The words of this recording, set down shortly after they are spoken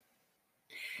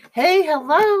Hey,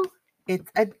 hello.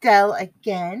 It's Adele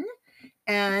again,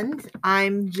 and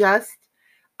I'm just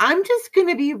going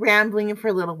to be rambling for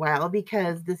a little while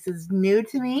because this is new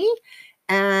to me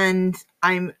and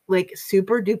I'm like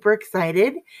super duper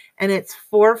excited, and it's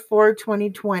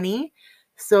 4/4/2020.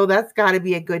 So that's got to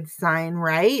be a good sign,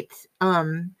 right?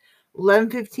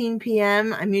 11:15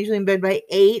 p.m. I'm usually in bed by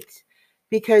 8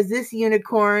 because this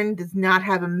unicorn does not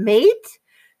have a mate.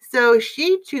 So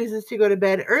she chooses to go to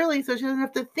bed early so she doesn't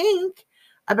have to think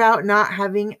about not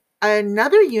having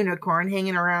another unicorn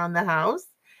hanging around the house.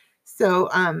 So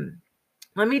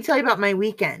let me tell you about my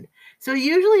weekend. So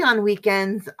usually on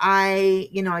weekends, I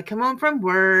come home from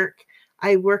work.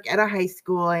 I work at a high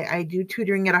school. I do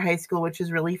tutoring at a high school, which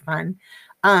is really fun.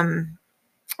 Um,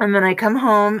 and then I come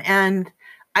home and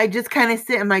I just kind of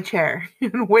sit in my chair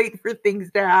and wait for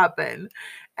things to happen.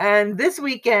 And this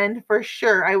weekend, for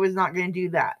sure, I was not going to do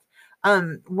that.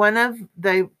 One of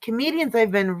the comedians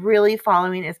I've been really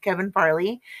following is Kevin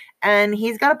Farley, and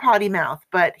he's got a potty mouth,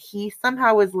 but he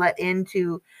somehow was let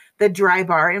into the Dry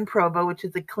Bar in Provo, which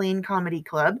is a clean comedy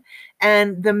club.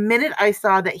 And the minute I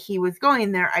saw that he was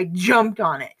going there, I jumped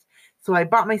on it. So I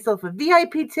bought myself a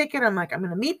VIP ticket. I'm like, I'm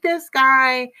going to meet this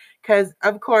guy. Because,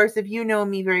 of course, if you know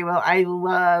me very well, I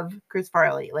love Chris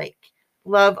Farley. Like,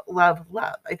 love, love,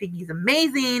 love. I think he's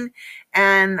amazing.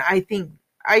 And I think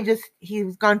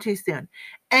he's gone too soon.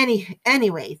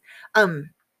 Anyways,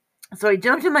 um, so I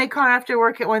jumped in my car after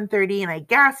work at 1:30 and I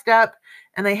gassed up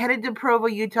and I headed to Provo,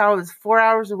 Utah. It was 4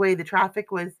 hours away. The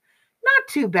traffic was not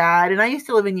too bad. And I used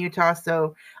to live in Utah,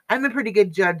 so I'm a pretty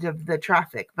good judge of the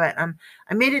traffic. But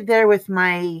I made it there with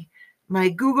my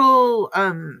Google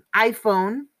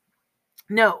iPhone.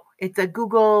 No, it's a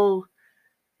Google.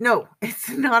 No, it's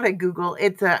not a Google.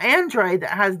 It's an Android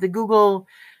that has the Google,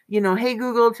 hey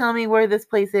Google, tell me where this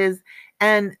place is.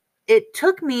 And it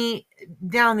took me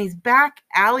down these back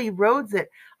alley roads that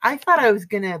I thought I was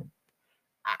gonna.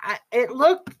 It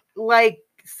looked like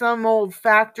some old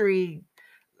factory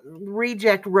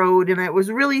reject road, and it was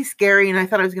really scary, and I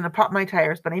thought I was going to pop my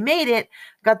tires, but I made it.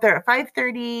 Got there at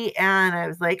 5:30 and I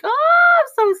was like, oh, I'm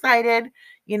so excited,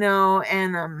 and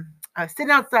I was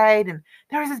sitting outside and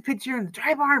there was this picture in the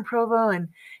Dry Bar in Provo,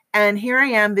 and here I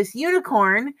am, this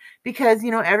unicorn, because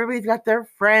everybody's got their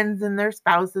friends and their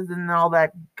spouses and all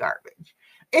that garbage.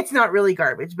 It's not really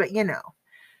garbage, but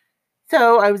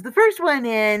so I was the first one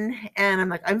in, and I'm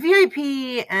like, I'm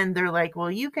VIP. And they're like, well,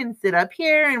 you can sit up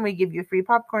here and we give you free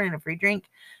popcorn and a free drink.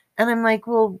 And I'm like,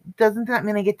 well, doesn't that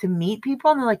mean I get to meet people?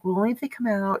 And they're like, well, only if they come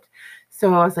out.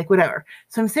 So I was like, whatever.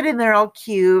 So I'm sitting there all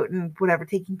cute and whatever,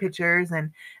 taking pictures.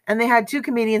 And they had two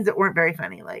comedians that weren't very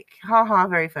funny, like, haha,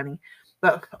 very funny.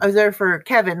 But I was there for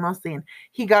Kevin mostly. And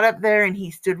he got up there and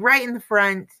he stood right in the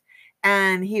front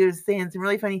and he was saying some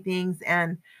really funny things.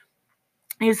 And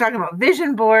he was talking about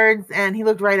vision boards and he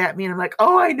looked right at me and I'm like,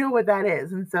 oh, I know what that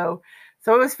is. And so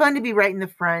it was fun to be right in the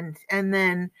front. And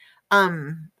then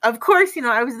of course,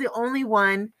 I was the only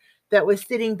one that was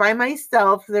sitting by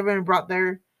myself because everyone brought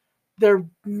their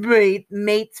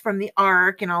mates from the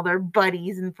arc and all their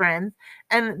buddies and friends.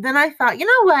 And then I thought, you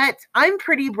know what? I'm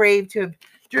pretty brave to have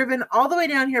driven all the way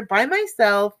down here by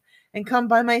myself and come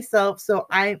by myself. So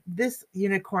this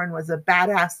unicorn was a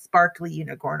badass sparkly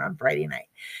unicorn on Friday night.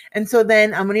 And so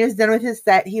then when he was done with his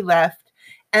set, he left.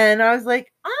 And I was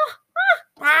like,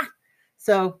 ah.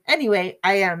 So anyway,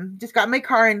 I just got in my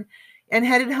car and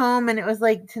headed home, and it was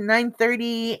like to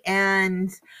 9:30 and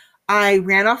I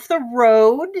ran off the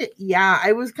road. Yeah,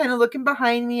 I was kind of looking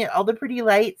behind me at all the pretty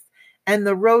lights, and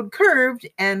the road curved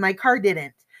and my car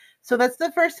didn't. So that's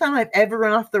the first time I've ever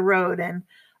run off the road. And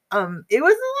it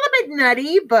was a little bit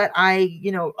nutty, but I,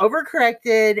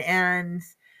 overcorrected, and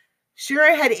sure,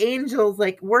 I had angels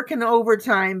like working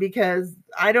overtime because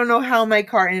I don't know how my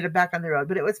car ended up back on the road,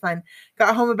 but it was fun.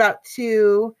 Got home about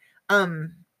 2.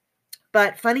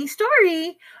 But funny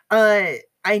story, I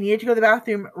needed to go to the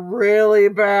bathroom really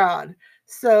bad.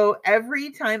 So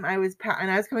every time and I was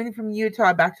coming from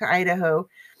Utah back to Idaho,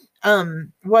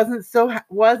 wasn't so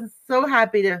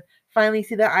happy to finally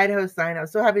see the Idaho sign. I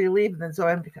was so happy to leave, and then so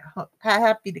I'm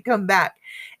happy to come back.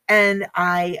 And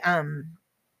I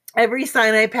every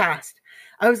sign I passed,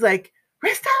 I was like,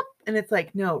 rest up. And it's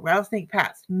like, no, rattlesnake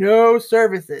pass, no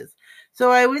services. So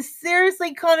I was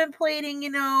seriously contemplating,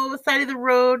 side of the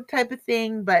road type of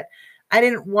thing, but I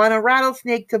didn't want a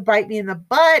rattlesnake to bite me in the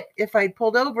butt if I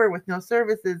pulled over with no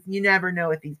services. You never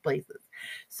know at these places.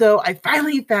 So I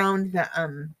finally found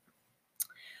the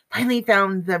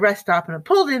rest stop, and I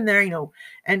pulled in there,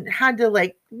 and had to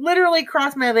like literally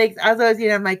cross my legs as I was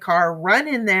getting out of my car, run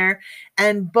in there,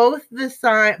 and both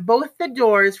the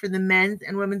doors for the men's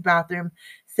and women's bathroom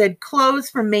said closed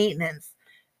for maintenance.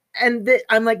 And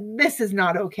I'm like, this is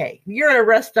not okay. You're at a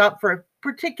rest stop for a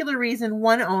particular reason,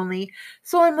 one only.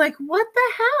 So I'm like, what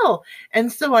the hell?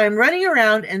 And so I'm running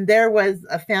around, and there was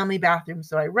a family bathroom.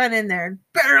 So I run in there and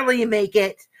barely make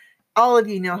it. All of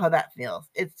you know how that feels.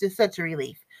 It's just such a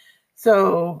relief.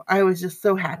 So I was just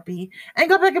so happy, and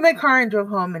got back in my car and drove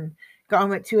home, and got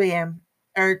home at 2 a.m.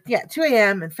 or yeah, 2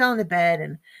 a.m. and fell into bed.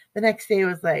 And the next day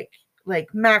was like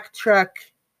Mack truck,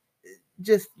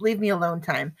 just leave me alone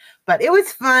time. But it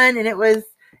was fun, and it was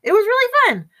really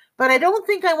fun. But I don't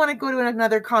think I want to go to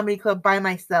another comedy club by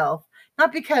myself.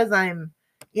 Not because I'm,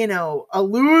 a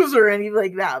loser or anything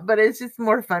like that, but it's just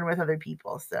more fun with other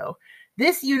people. So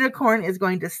this unicorn is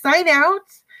going to sign out.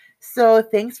 So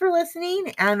thanks for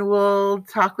listening, and we'll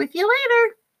talk with you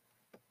later.